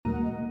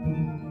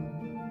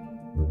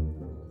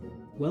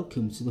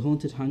Welcome to the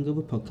Haunted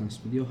Hangover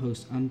podcast with your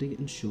hosts Andy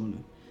and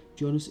Shauna.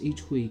 Join us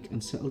each week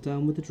and settle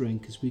down with a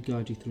drink as we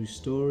guide you through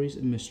stories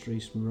and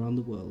mysteries from around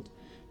the world,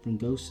 from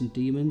ghosts and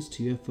demons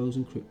to UFOs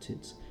and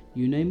cryptids.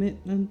 You name it,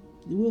 and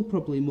you will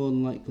probably more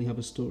than likely have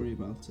a story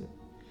about it.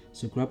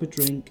 So grab a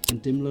drink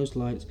and dim those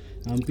lights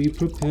and be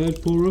prepared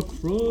for a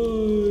fright.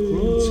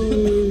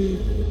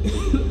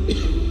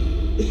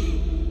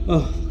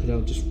 Oh,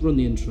 I'll just run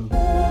the intro.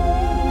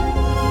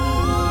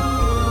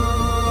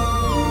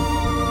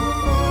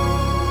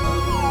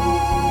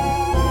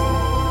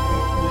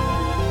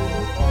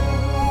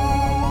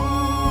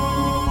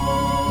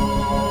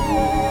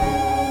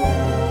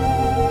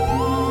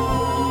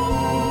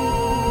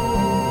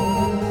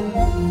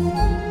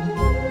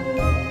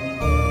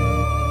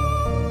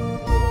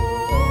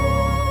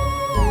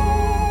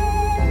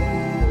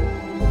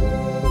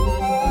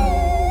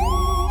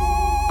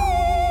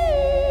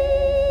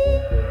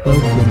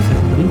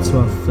 To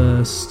our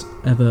first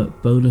ever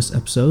bonus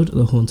episode of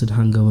the Haunted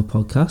Hangover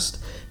podcast.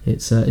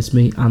 It's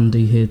me,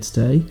 Andy, here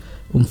today.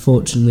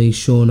 Unfortunately,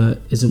 Shauna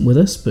isn't with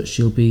us, but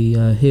she'll be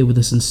here with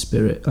us in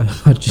spirit, I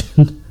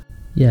imagine.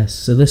 Yes,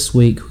 so this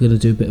week we're going to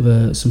do a bit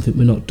of something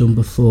we've not done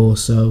before.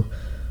 So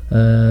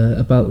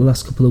about the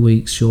last couple of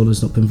weeks,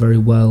 Shauna's not been very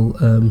well,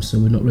 so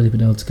we've not really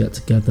been able to get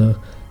together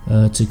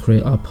to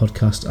create our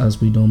podcast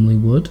as we normally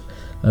would.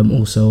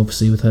 Also,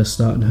 obviously, with her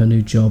starting her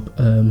new job,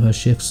 her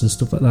shifts and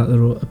stuff like that,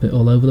 they're a bit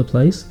all over the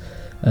place.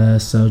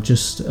 So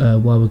just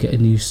while we're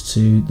getting used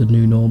to the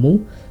new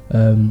normal,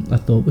 I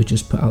thought we'd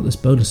just put out this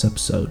bonus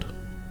episode.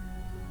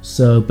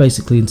 So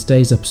basically, in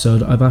today's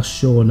episode, I've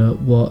asked Shauna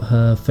what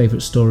her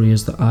favourite story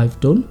is that I've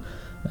done.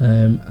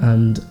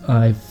 And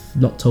I've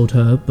not told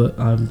her, but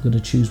I'm going to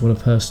choose one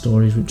of her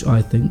stories, which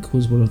I think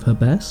was one of her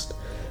best.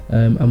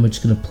 And we're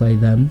just going to play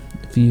them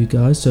for you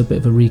guys. So a bit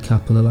of a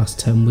recap of the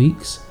last 10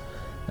 weeks.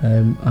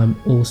 I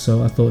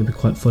thought it'd be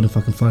quite fun if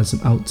I can find some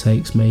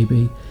outtakes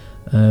maybe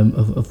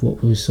of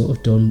what we've sort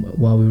of done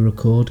while we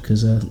record,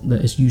 because there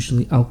is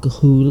usually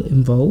alcohol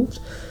involved,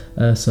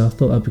 so I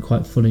thought that'd be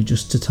quite funny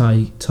just to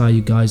tie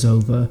you guys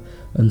over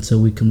until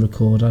we can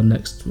record our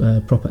next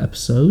proper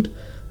episode.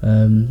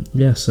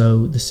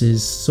 So this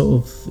is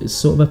sort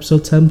of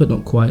episode 10, but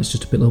not quite. It's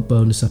just a bit little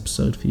bonus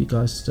episode for you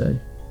guys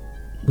today.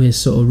 We're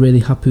sort of really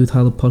happy with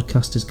how the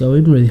podcast is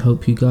going. Really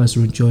hope you guys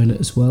are enjoying it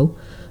as well.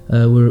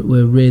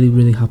 We're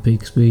really happy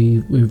because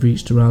we've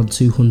reached around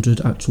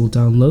 200 actual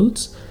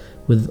downloads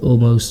with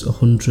almost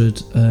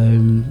 100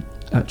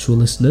 actual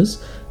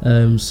listeners.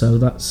 So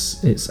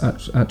it's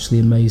actually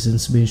amazing.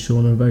 So me and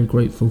Shauna are very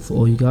grateful for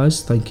all you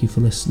guys. Thank you for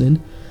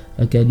listening.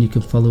 Again, you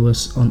can follow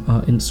us on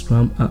our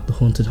Instagram at the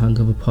Haunted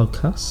Hangover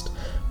Podcast,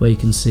 where you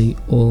can see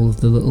all of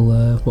the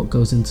little what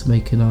goes into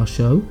making our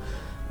show.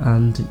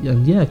 And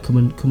yeah, come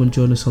and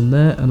join us on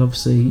there. And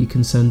obviously, you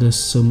can send us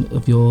some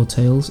of your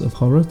tales of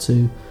horror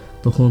to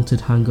the Haunted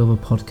Hangover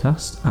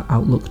Podcast at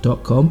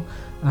outlook.com.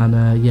 And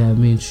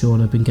me and Sean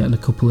have been getting a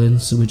couple in,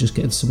 so we're just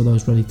getting some of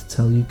those ready to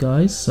tell you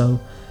guys. So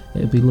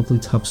it'd be lovely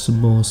to have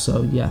some more.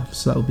 So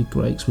that would be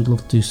great, because we'd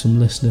love to do some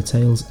listener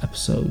tales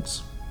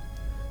episodes.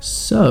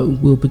 So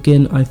we'll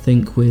begin, I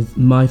think, with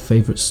my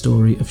favourite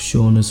story of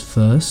Shauna's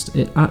first.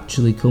 It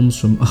actually comes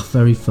from our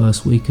very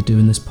first week of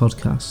doing this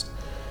podcast.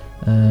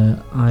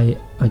 I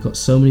got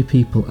so many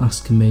people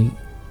asking me,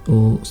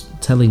 or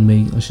telling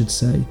me, I should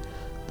say,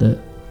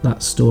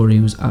 that story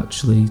was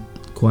actually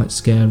quite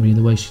scary.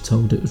 The way she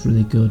told it was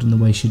really good, and the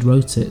way she'd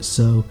wrote it.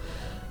 So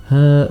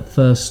her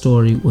first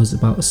story was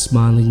about a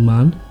smiling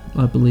man,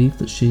 I believe,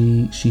 that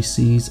she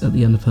sees at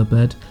the end of her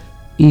bed,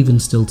 even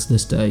still to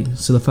this day.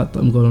 So the fact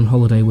that I'm going on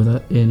holiday with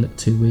her in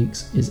 2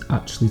 weeks is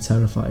actually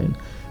terrifying.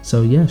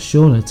 So yeah,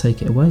 Shauna,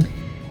 take it away.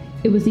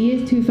 It was the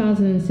year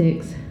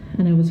 2006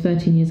 and I was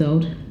 13 years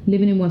old.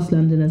 Living in West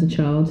London as a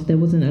child, there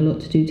wasn't a lot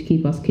to do to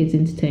keep us kids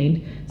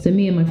entertained, so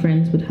me and my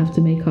friends would have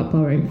to make up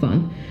our own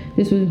fun.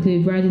 This would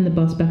include riding the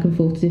bus back and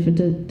forth to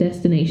different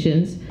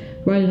destinations,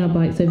 riding our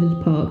bikes over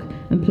the park,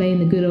 and playing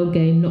the good old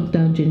game Knock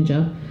Down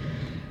Ginger.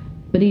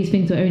 But these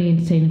things were only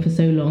entertaining for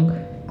so long.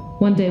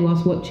 One day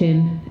whilst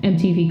watching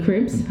MTV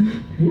Cribs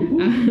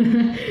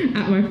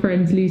at my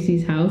friend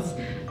Lucy's house,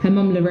 her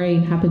mum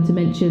Lorraine happened to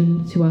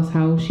mention to us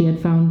how she had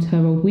found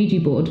her old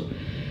Ouija board.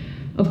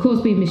 Of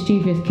course, being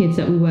mischievous kids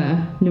that we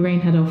were,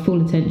 Lorraine had our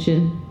full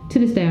attention. To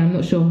this day, I'm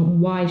not sure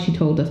why she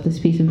told us this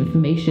piece of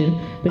information,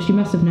 but she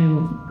must have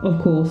known,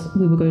 of course,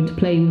 we were going to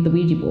play with the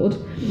Ouija board.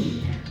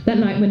 That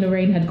night, when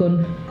Lorraine had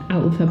gone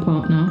out with her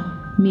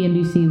partner, me and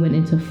Lucy went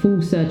into full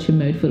searching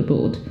mode for the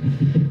board.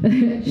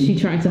 She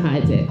tried to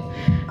hide it.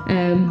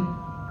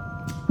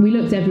 We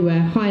looked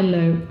everywhere, high and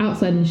low,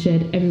 outside in the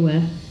shed,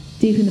 everywhere.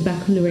 Deep in the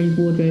back of Lorraine's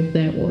wardrobe,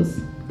 there it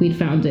was. We'd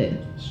found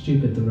it.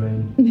 Stupid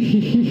Lorraine.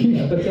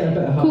 Yeah, but get a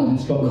better heart and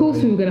spot. Of course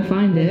we were going to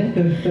find it.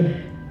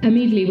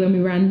 Immediately when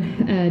we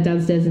ran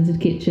downstairs into the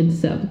kitchen to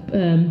set up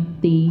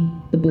the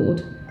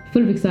board,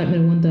 full of excitement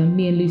and wonder,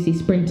 me and Lucy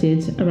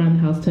sprinted around the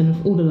house, turning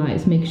off all the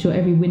lights, making sure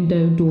every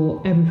window, door,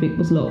 everything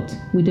was locked.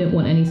 We didn't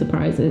want any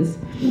surprises.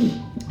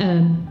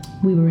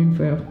 We were in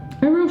for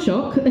a real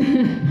shock.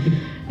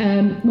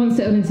 Once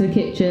settled into the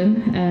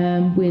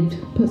kitchen, we'd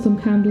put some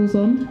candles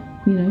on,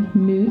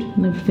 mood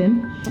and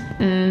everything.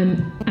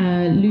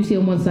 Lucy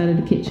on one side of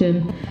the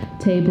kitchen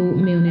table,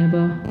 me on the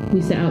other.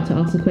 We set out to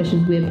ask the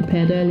questions we had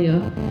prepared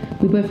earlier.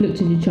 We both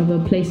looked at each other,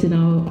 placing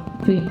our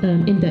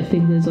index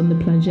fingers on the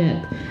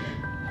planchette.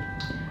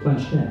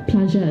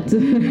 Planchette.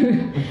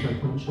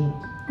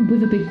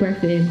 With a big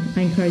breath in,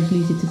 I encouraged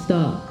Lucy to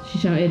start. She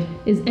shouted,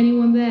 "Is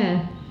anyone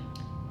there?"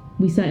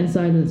 We sat in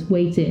silence,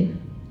 waiting.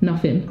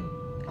 Nothing.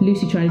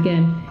 Lucy tried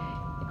again.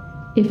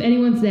 "If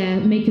anyone's there,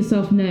 make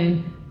yourself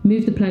known.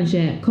 Move the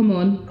planchette. Come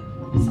on."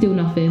 Still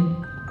nothing.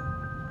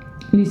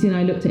 Lucy and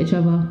I looked at each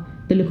other,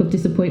 the look of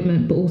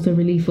disappointment but also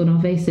relief on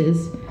our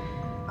faces.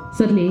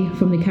 Suddenly,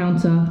 from the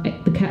counter,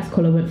 the cat's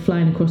collar went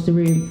flying across the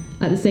room.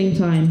 At the same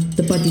time,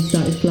 the budgie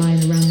started flying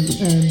around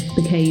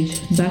the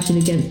cage, bashing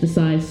against the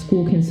sides,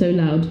 squawking so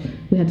loud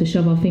we had to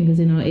shove our fingers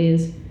in our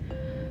ears.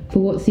 For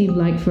what seemed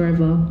like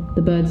forever,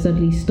 the bird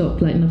suddenly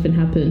stopped like nothing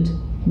happened.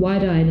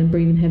 Wide-eyed and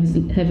breathing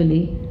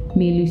heavily,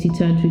 me and Lucy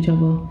turned to each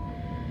other.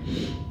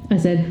 I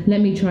said,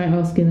 "Let me try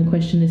asking a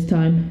question this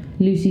time."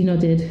 Lucy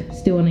nodded,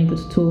 still unable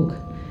to talk,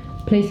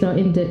 placed our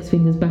index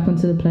fingers back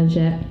onto the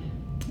planchette,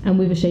 and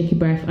with a shaky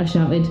breath, I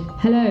shouted,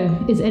 "Hello,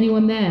 is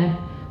anyone there?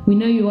 We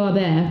know you are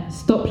there.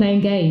 Stop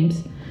playing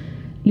games."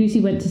 Lucy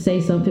went to say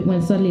something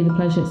when suddenly the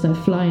planchette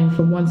started flying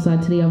from one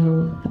side to the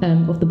other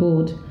of the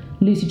board.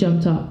 Lucy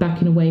jumped up,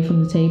 backing away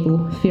from the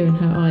table, fear in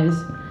her eyes.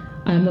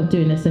 "I am not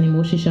doing this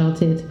anymore," she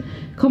shouted.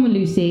 "Come on,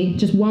 Lucy,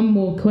 just one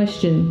more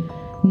question."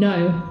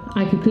 "No."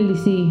 I could clearly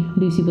see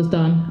Lucy was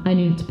done. I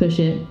needed to push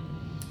it.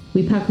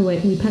 We packed away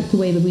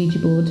the Ouija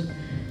board,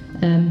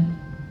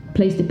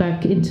 placed it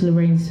back into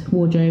Lorraine's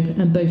wardrobe,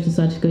 and both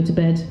decided to go to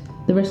bed.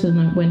 The rest of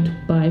the night went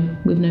by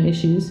with no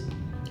issues.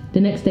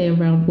 The next day,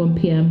 around 1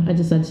 p.m, I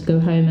decided to go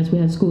home as we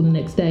had school the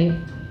next day.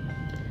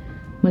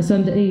 My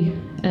Sunday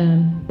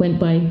went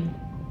by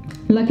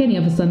like any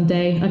other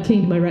Sunday. I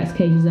cleaned my rats'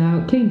 cages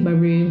out, cleaned my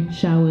room,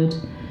 showered,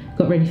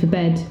 got ready for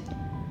bed.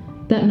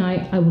 That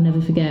night, I will never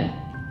forget.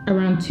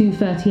 Around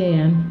 2:30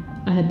 a.m,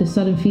 I had the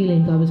sudden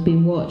feeling I was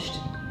being watched.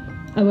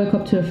 I woke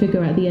up to a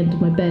figure at the end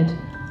of my bed.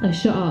 I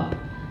shut up,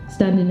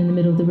 standing in the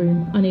middle of the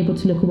room, unable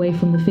to look away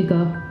from the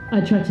figure.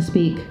 I tried to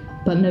speak,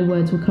 but no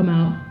words would come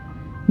out.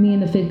 Me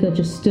and the figure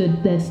just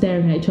stood there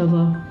staring at each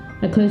other.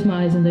 I closed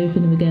my eyes and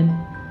opened them again.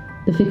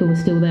 The figure was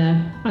still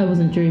there. I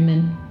wasn't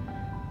dreaming.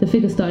 The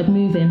figure started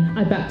moving.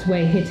 I backed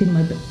away, hitting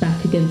my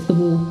back against the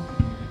wall.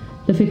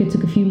 The figure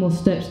took a few more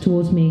steps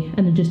towards me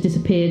and then just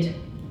disappeared.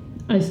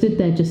 I stood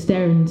there just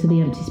staring into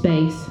the empty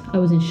space. I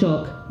was in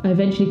shock. I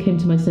eventually came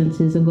to my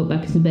senses and got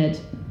back into bed.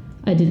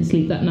 I didn't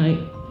sleep that night.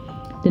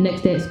 The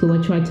next day at school, I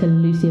tried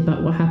telling Lucy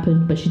about what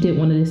happened, but she didn't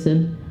want to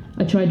listen.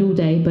 I tried all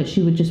day, but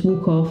she would just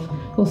walk off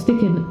or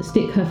stick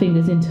her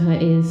fingers into her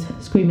ears,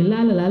 screaming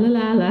la la la la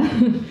la la.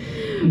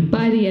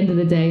 By the end of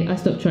the day, I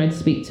stopped trying to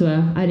speak to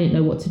her. I didn't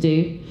know what to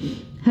do.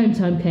 Home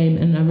time came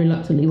and I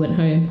reluctantly went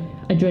home.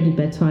 I dreaded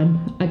bedtime.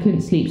 I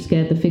couldn't sleep,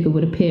 scared the figure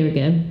would appear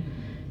again.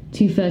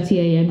 2:30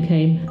 a.m.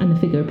 came and the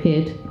figure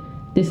appeared.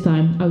 This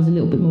time, I was a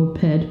little bit more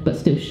prepared, but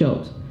still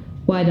shocked.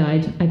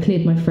 Wide-eyed, I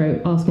cleared my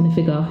throat, asking the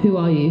figure, "Who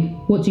are you?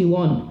 What do you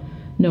want?"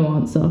 No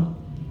answer.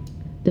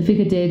 The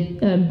figure did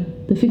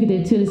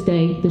to this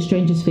day the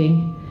strangest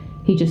thing.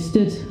 He just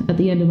stood at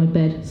the end of my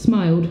bed,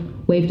 smiled,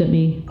 waved at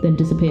me, then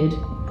disappeared.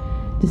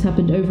 This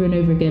happened over and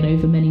over again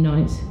over many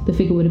nights. The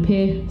figure would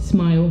appear,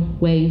 smile,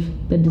 wave,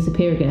 then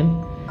disappear again.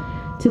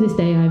 To this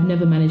day, I have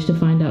never managed to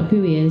find out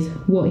who he is,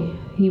 what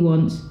he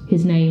wants,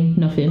 his name,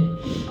 nothing.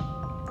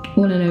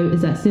 All I know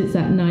is that since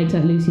that night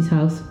at Lucy's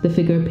house, the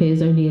figure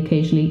appears only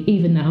occasionally,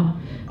 even now,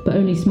 but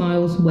only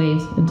smiles,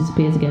 waves, and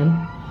disappears again.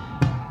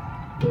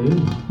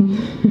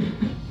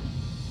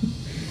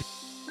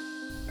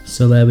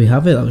 So there we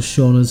have it. That was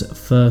Shauna's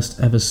first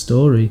ever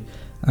story.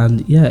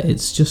 And yeah,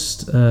 it's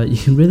just, you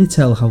can really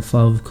tell how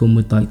far we've come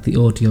with like the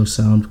audio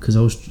sound, because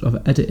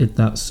I've edited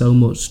that so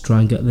much to try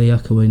and get the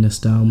echoiness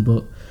down,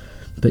 but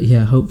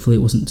yeah, hopefully it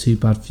wasn't too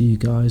bad for you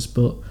guys.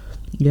 But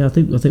yeah, I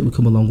think we've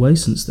come a long way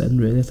since then,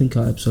 really. I think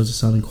our episodes are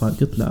sounding quite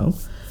good now.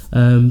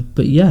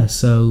 But yeah,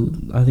 so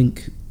I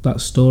think that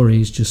story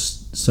is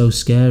just so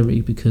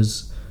scary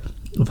because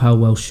of how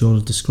well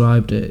Shauna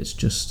described it. It's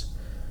just,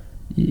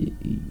 you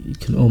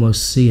can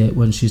almost see it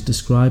when she's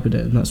describing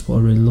it, and that's what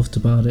I really loved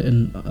about it.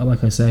 And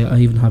like I say, I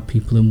even had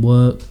people in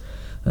work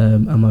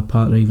and my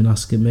partner even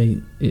asking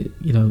me,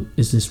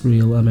 is this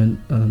real? I meant,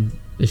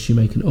 is she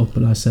making it up?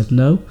 And I said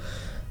no.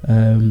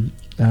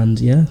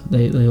 And yeah,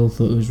 they all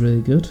thought it was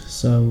really good,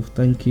 so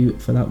thank you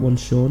for that one,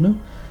 Shauna.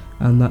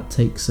 And that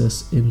takes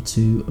us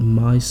into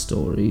my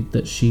story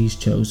that she's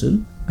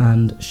chosen,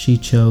 and she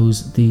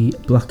chose the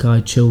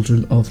Black-Eyed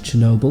Children of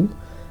Chernobyl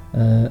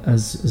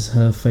as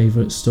her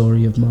favourite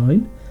story of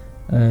mine.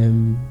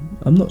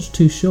 I'm not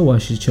too sure why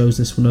she chose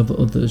this one over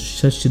others. She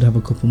said she'd have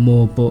a couple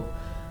more, but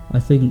I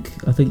think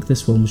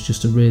this one was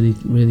just a really,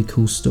 really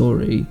cool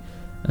story.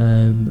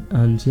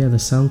 And yeah, the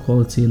sound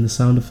quality and the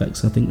sound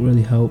effects I think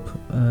really help.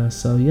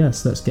 So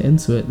yes, let's get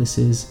into it. This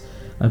is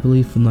I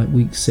believe from like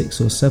week 6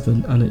 or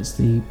 7, and it's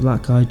the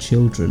Black-Eyed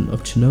Children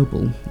of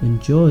Chernobyl.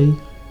 Enjoy!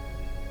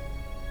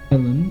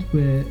 Ireland,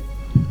 we're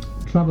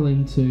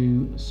travelling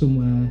to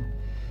somewhere.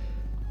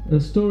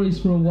 There's stories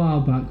from a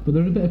while back, but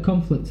there's a bit of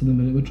conflict at the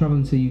minute. We're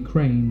travelling to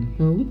Ukraine.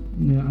 Oh?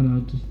 Yeah, I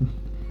know. Just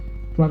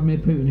Vladimir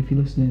Putin, if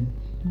you're listening,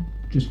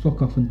 just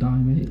fuck off and die,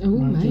 mate. Oh,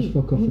 right, mate. Just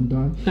fuck off and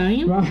die.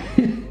 Damn. Right,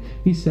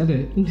 he said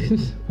it.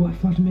 What if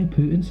Vladimir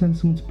Putin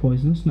sends someone to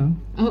poison us now?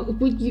 Oh,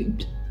 well, you?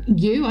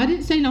 I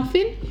didn't say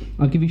nothing.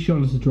 I'll give you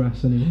Shauna's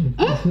address anyway.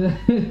 Oh.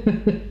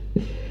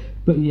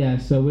 But yeah,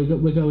 so we're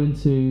going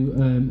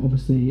to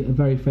obviously a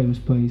very famous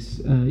place.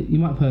 You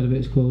might have heard of it.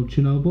 It's called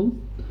Chernobyl,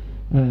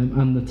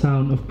 and the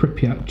town of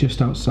Pripyat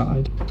just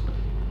outside.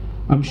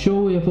 I'm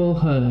sure we have all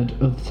heard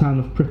of the town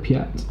of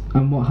Pripyat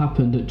and what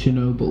happened at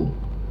Chernobyl.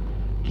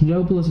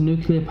 Chernobyl is a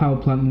nuclear power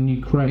plant in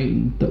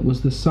Ukraine that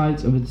was the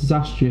site of a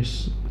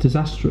disastrous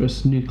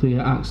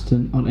nuclear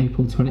accident on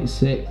April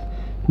 26,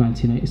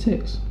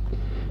 1986.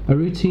 A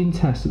routine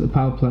test at the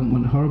power plant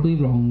went horribly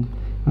wrong,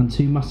 and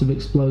 2 massive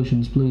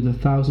explosions blew the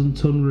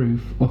 1,000-ton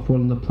roof off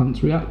one of the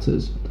plant's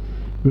reactors,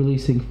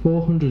 releasing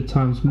 400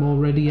 times more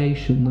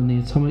radiation than the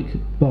atomic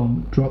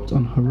bomb dropped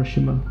on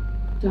Hiroshima.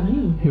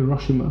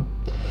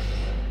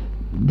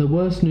 The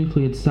worst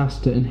nuclear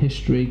disaster in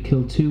history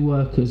killed 2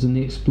 workers in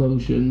the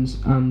explosions,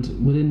 and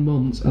within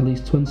months at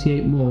least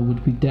 28 more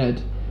would be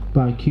dead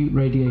by acute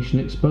radiation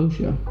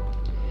exposure.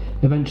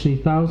 Eventually,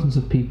 thousands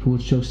of people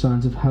would show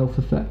signs of health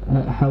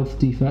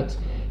defects,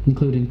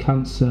 including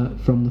cancer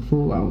from the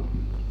fallout.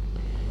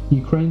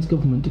 Ukraine's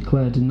government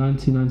declared in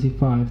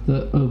 1995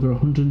 that over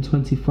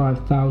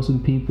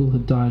 125,000 people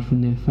had died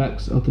from the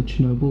effects of the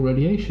Chernobyl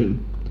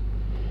radiation.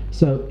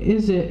 So,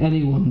 is it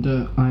any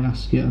wonder, I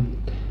ask you,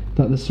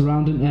 that the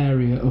surrounding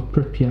area of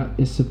Pripyat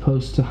is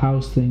supposed to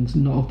house things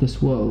not of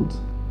this world?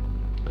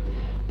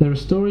 There are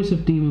stories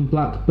of demon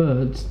black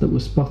birds that were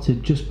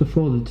spotted just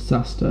before the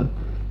disaster,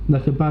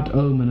 like a bad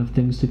omen of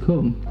things to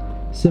come,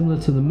 similar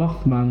to the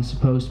Mothman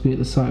supposed to be at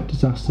the site of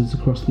disasters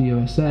across the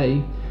USA,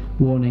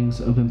 warnings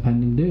of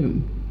impending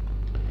doom.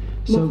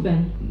 So,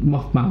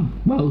 Mothman.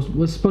 Well, it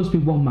was supposed to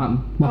be one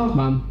man.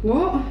 Mothman. Oh,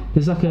 what?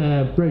 There's like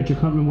a bridge, I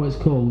can't remember what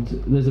it's called.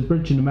 There's a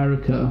bridge in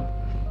America,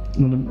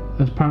 and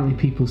apparently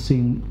people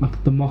seen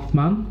like the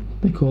Mothman,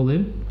 they call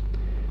him,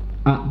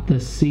 at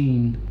the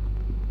scene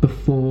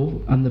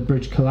before, and the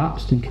bridge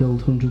collapsed and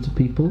killed hundreds of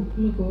people.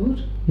 Oh my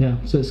god. Yeah,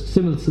 so it's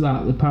similar to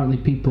that. Apparently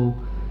people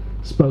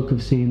spoke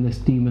of seeing this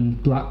demon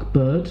black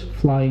bird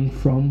flying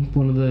from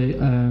one of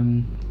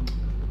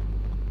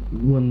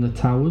the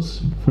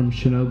towers from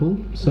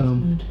Chernobyl.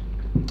 So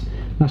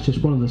that's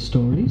just one of the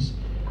stories.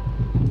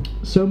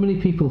 So many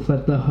people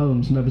fled their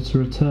homes never to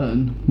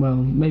return. Well,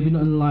 maybe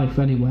not in life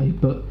anyway,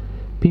 but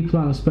people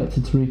aren't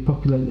expected to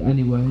repopulate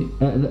anyway.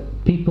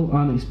 People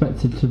aren't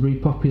expected to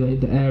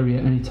repopulate the area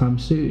anytime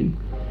soon.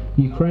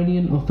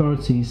 Ukrainian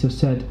authorities have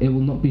said it will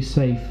not be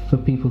safe for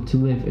people to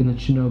live in the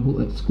Chernobyl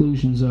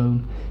exclusion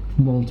zone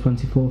for more than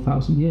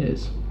 24,000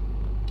 years.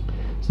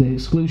 So the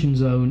exclusion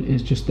zone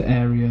is just the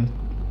area.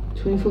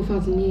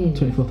 24,000 years?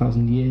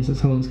 24,000 years. That's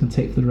how long it's going to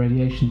take for the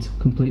radiation to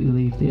completely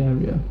leave the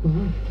area.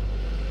 Wow.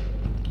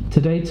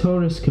 Today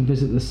tourists can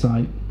visit the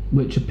site,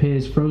 which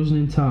appears frozen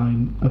in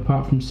time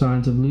apart from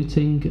signs of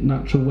looting,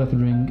 natural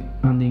weathering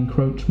and the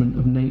encroachment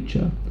of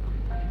nature.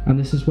 And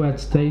this is where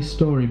today's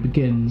story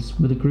begins,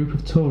 with a group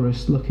of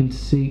tourists looking to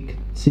see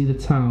the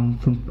town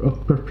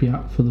of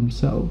Pripyat for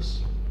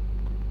themselves.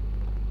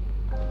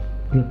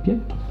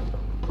 Pripyat?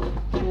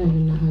 I don't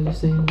even know how you're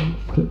saying that.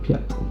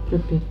 Pripyat.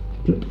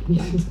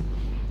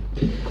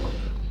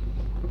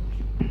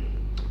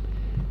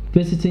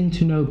 Visiting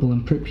Chernobyl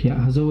and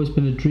Pripyat has always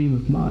been a dream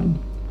of mine.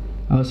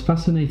 I was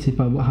fascinated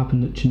by what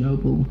happened at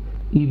Chernobyl,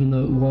 even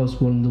though it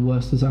was one of the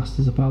worst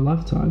disasters of our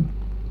lifetime.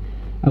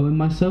 And when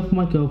myself and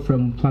my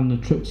girlfriend were planning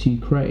a trip to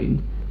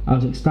Ukraine, I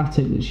was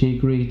ecstatic that she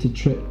agreed to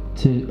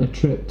a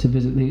trip to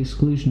visit the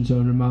exclusion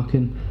zone,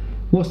 remarking,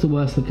 "What's the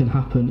worst that can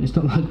happen? It's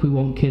not like we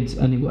want kids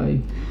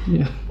anyway."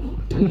 Yeah.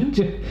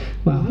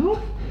 Well,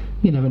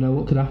 you never know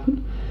what could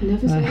happen.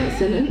 Never say that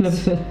sentence. Never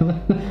said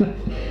that.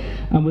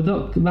 And with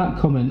that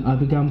comment, I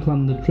began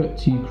planning the trip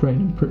to Ukraine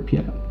and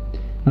Pripyat.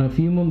 And a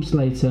few months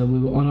later, we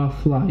were on our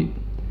flight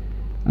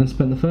and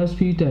spent the first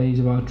few days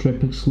of our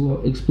trip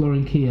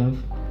exploring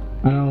Kiev.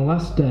 And on the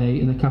last day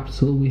in the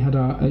capital, we had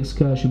our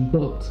excursion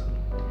booked.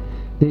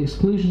 The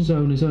exclusion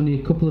zone is only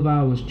a couple of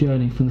hours'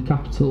 journey from the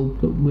capital,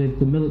 but with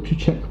the military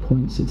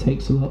checkpoints, it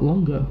takes a lot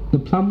longer. The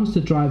plan was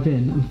to drive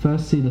in and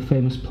first see the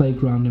famous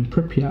playground in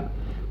Pripyat,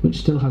 which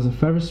still has a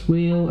Ferris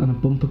wheel and a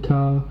bumper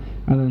car,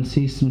 and then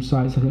see some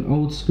sites like an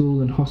old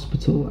school and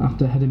hospital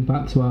after heading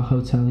back to our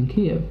hotel in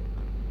Kiev.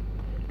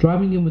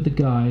 Driving in with a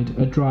guide,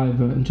 a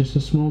driver, and just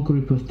a small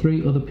group of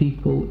 3 other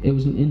people, it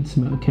was an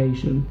intimate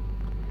occasion.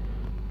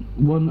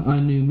 One I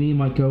knew me and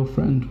my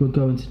girlfriend were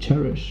going to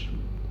cherish.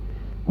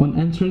 On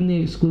entering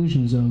the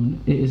exclusion zone,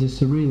 it is a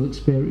surreal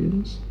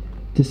experience.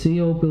 To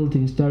see all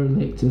buildings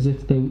derelict as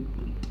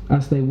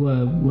they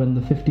were when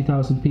the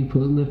 50,000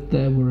 people that lived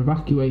there were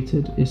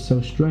evacuated is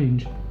so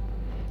strange.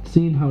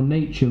 seeing how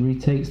nature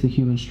retakes the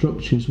human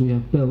structures we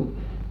have built,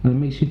 and it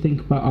makes you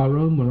think about our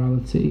own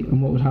morality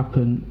and what would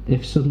happen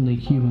if suddenly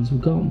humans were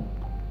gone.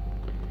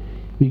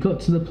 We got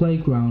to the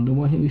playground, and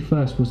what hit me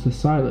first was the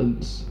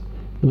silence.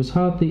 There was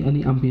hardly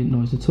any ambient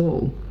noise at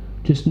all,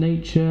 just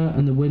nature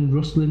and the wind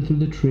rustling through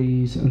the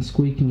trees and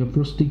squeaking of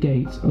rusty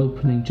gates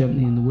opening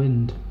gently in the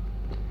wind.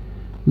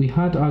 We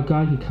had our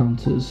Geiger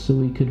counters so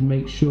we could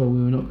make sure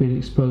we were not being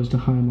exposed to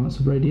high amounts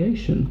of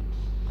radiation.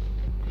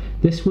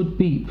 This would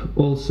beep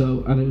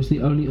also, and it was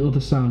the only other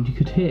sound you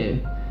could hear.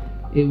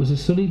 It was a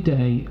sunny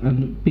day,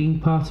 and being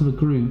part of a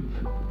group,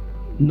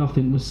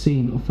 nothing was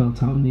seen or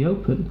felt out in the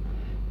open,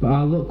 but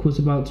our luck was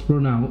about to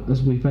run out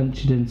as we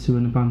ventured into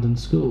an abandoned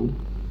school.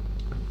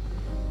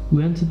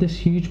 We entered this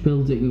huge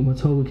building and were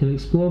told we could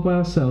explore by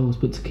ourselves,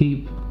 but to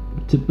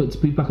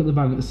be back at the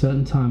van at a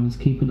certain time and to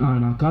keep an eye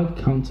on our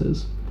Geiger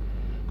counters.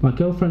 My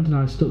girlfriend and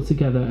I stuck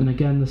together, and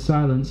again the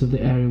silence of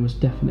the area was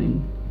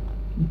deafening.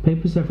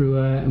 Papers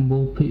everywhere and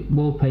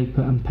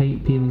wallpaper and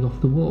paint peeling off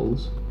the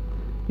walls.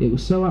 It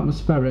was so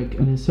atmospheric,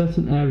 and in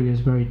certain areas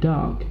very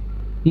dark,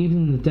 even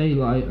in the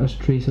daylight, as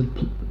trees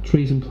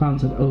and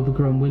plants had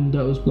overgrown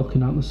windows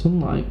blocking out the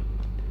sunlight.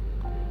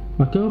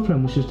 My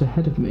girlfriend was just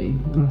ahead of me,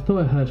 and I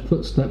thought I heard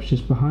footsteps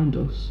just behind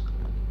us.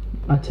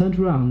 I turned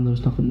around and there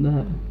was nothing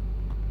there.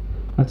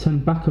 I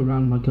turned back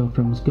around and my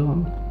girlfriend was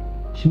gone.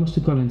 She must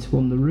have gone into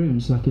one of the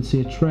rooms, and I could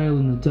see a trail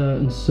in the dirt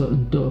and soot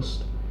and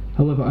dust.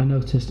 However, I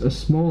noticed a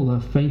smaller,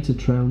 fainter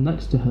trail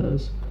next to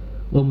hers,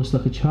 almost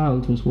like a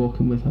child was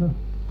walking with her.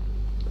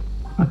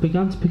 I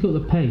began to pick up the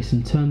pace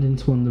and turned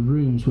into one of the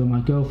rooms where my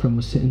girlfriend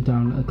was sitting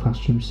down at a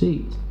classroom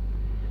seat.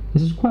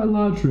 This was quite a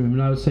large room,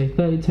 and I would say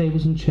 30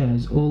 tables and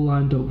chairs all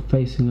lined up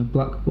facing a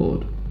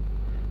blackboard.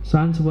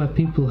 Signs of where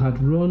people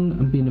had run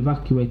and been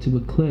evacuated were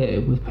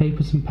clear, with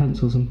papers and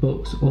pencils and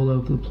books all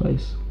over the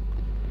place.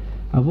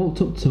 I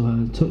walked up to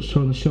her, touched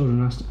her on the shoulder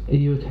and asked, "Are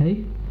you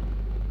okay?"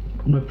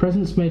 My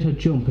presence made her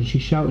jump, and she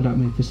shouted at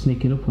me for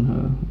sneaking up on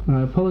her.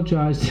 I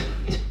apologised.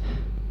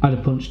 I'd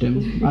have punched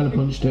him.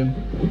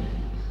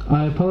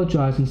 I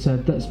apologised and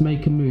said, "Let's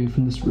make a move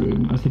from this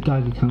room," as the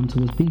Geiger counter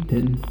was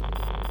beeping.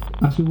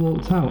 As we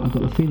walked out, I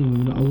got the feeling we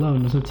were not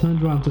alone. As I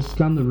turned around to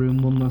scan the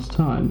room one last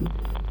time,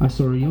 I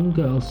saw a young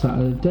girl sat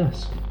at a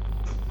desk,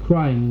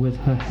 crying with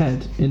her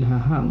head in her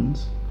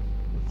hands.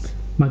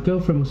 My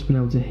girlfriend must have been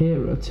able to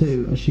hear her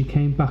too, as she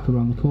came back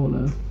around the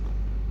corner.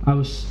 I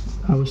was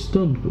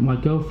stunned, but my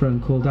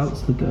girlfriend called out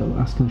to the girl,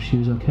 asking if she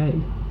was okay.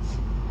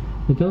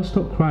 The girl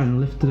stopped crying and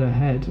lifted her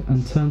head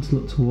and turned to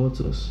look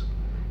towards us.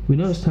 We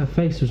noticed her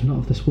face was not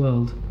of this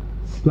world,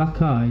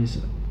 black eyes,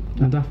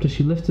 and after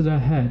she lifted her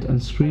head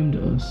and screamed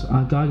at us,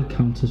 our Geiger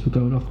counters were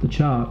going off the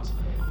charts.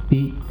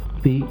 Beep,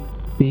 beep,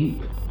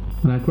 beep.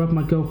 When I grabbed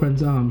my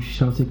girlfriend's arm, she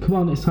shouted, "Come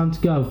on, it's time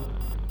to go."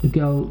 The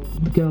girl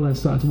then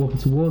started walking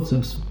towards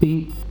us.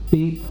 Beep,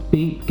 beep,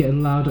 beep,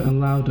 getting louder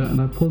and louder,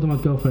 and I pulled on my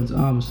girlfriend's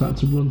arm and started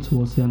to run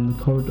towards the end of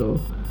the corridor.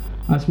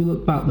 As we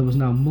looked back, there was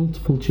now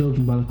multiple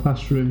children by the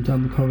classroom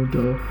down the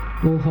corridor,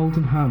 all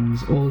holding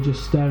hands, all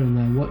just staring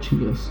there,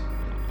 watching us,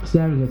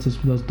 staring at us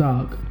with those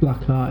dark,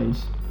 black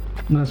eyes.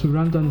 And as we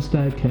ran down the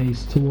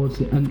staircase towards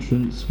the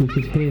entrance, we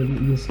could hear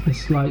the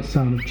slight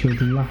sound of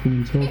children laughing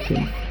and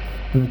talking,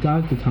 and the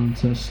Geiger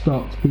counter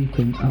stopped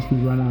beeping as we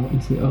ran out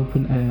into the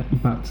open air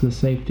and back to the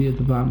safety of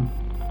the van.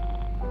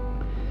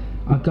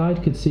 Our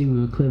guide could see we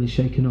were clearly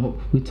shaken up.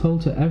 We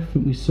told her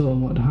everything we saw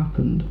and what had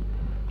happened.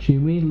 She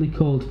immediately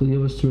called for the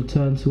others to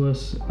return to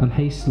us and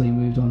hastily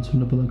moved on to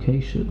another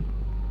location.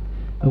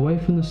 Away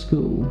from the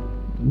school,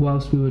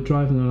 whilst we were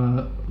driving,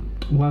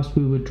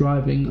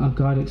 our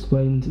guide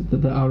explained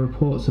that there are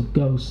reports of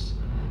ghosts,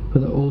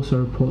 but there are also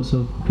reports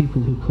of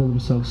people who call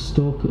themselves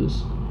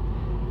stalkers.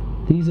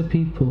 These are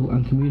people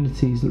and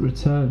communities that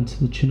return to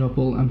the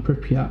Chernobyl and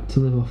Pripyat to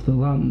live off the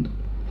land.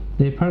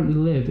 They apparently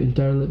live in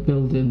derelict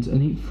buildings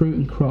and eat fruit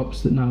and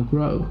crops that now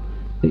grow.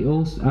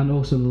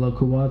 Also the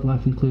local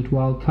wildlife include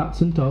wild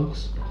cats and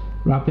dogs,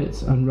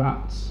 rabbits and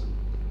rats.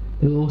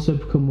 They will also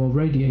become more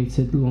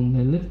radiated the longer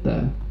they live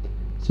there.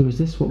 So is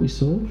this what we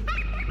saw?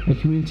 A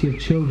community of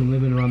children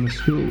living around the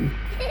school?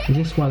 Is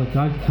this why the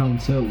Geiger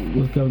counter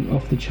was going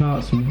off the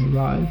charts when we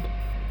arrived?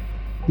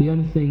 The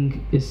only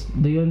thing is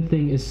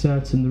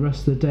certain, the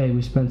rest of the day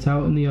we spent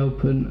out in the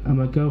open, and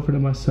my girlfriend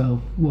and myself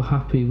were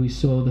happy we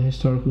saw the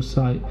historical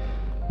site,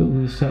 but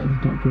we will certainly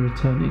not be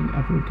returning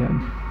ever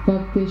again.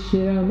 Fuck this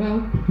shit, I'm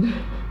out.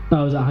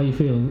 Oh, is that how you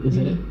feel? Is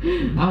it?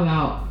 I'm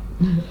out.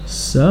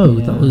 So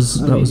that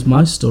was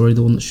my story,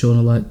 the one that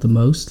Shauna liked the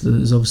most. It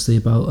was obviously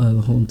about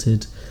the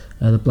haunted,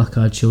 the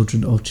black-eyed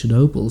children of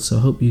Chernobyl. So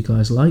I hope you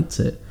guys liked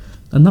it.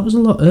 And that was a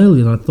lot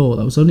earlier than I thought.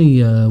 That was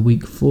only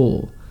week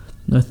 4.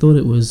 I thought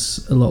it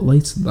was a lot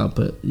later than that,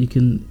 but you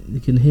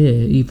can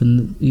hear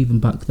even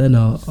back then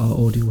our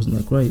audio wasn't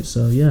that great.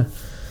 So yeah,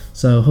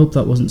 so I hope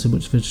that wasn't too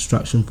much of a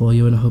distraction for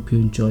you, and I hope you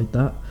enjoyed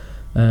that.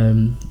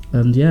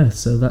 And yeah,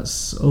 so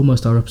that's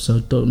almost our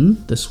episode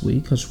done this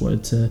week. I just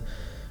wanted to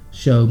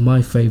show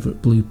my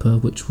favourite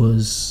blooper, which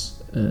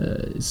was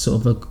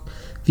sort of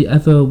if you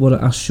ever want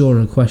to ask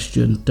Shauna a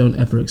question, don't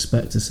ever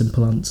expect a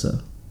simple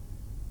answer.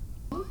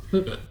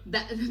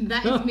 That is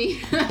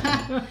me.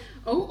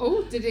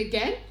 oh, did it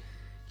again?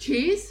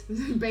 Cheers,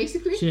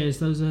 basically. Cheers.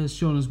 Those are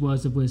Shauna's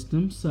words of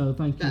wisdom. So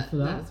thank you for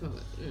that.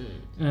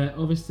 That's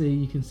obviously,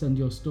 you can send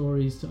your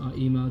stories to our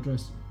email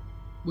address,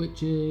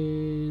 which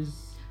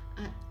is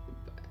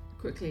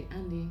quickly,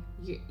 Andy.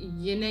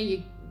 You know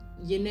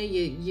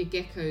your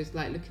gecko's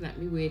like looking at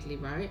me weirdly,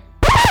 right?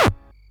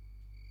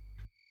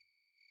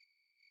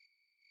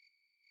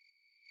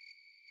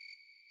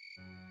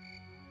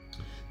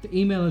 The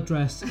email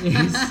address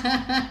is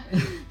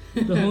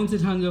the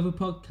Haunted Hangover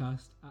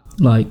Podcast.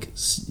 Like,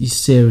 you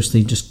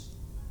seriously just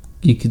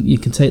you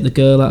can take the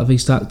girl out of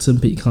East Acton,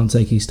 but you can't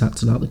take East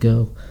Acton out of the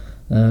girl,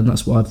 and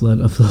that's what I've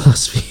learned over the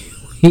last few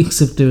weeks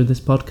of doing this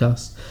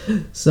podcast.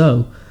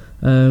 So,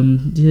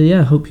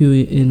 yeah, hope you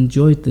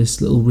enjoyed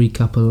this little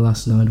recap of the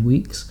last 9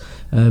 weeks.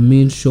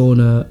 Me and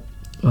Shauna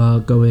are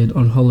going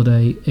on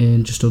holiday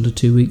in just under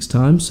 2 weeks'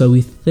 time, so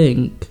we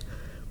think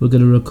we're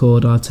going to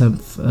record our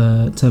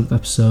 10th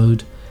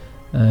episode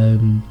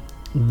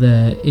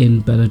there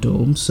in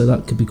Benidorm, so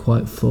that could be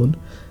quite fun.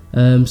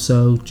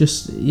 So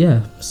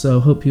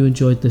hope you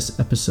enjoyed this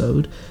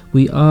episode.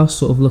 We are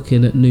sort of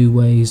looking at new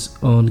ways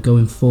on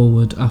going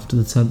forward after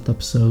the 10th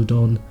episode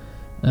on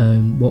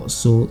what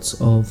sorts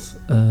of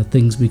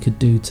things we could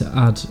do to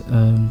add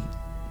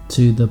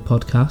to the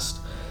podcast.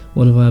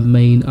 One of our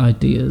main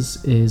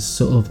ideas is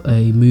sort of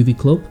a movie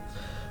club.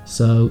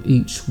 So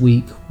each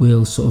week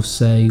we'll sort of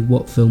say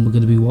what film we're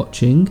going to be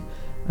watching,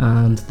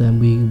 and then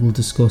we will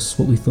discuss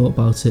what we thought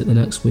about it the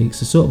next week.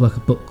 So sort of like a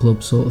book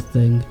club sort of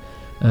thing,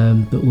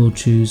 but we'll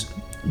choose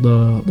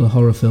the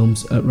horror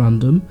films at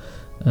random.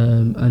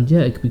 And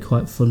yeah, it could be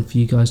quite fun for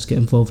you guys to get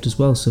involved as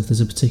well. So if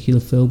there's a particular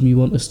film you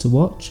want us to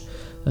watch,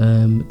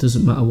 it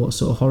doesn't matter what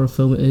sort of horror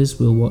film it is,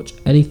 we'll watch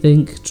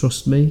anything,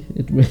 trust me,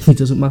 it really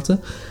doesn't matter.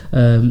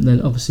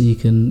 Then obviously you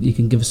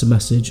can give us a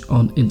message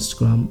on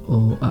Instagram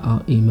or at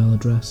our email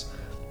address.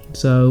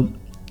 So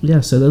yeah,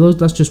 so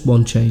that's just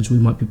one change we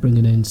might be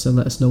bringing in, so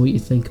let us know what you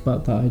think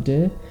about that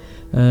idea.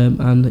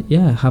 And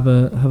yeah, have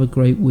a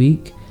great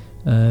week,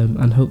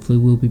 and hopefully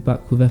we'll be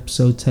back with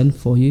episode 10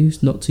 for you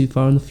not too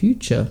far in the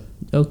future.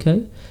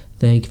 Okay,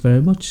 thank you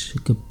very much,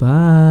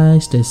 goodbye,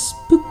 stay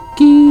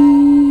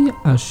spooky,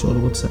 as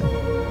Shauna would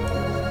say.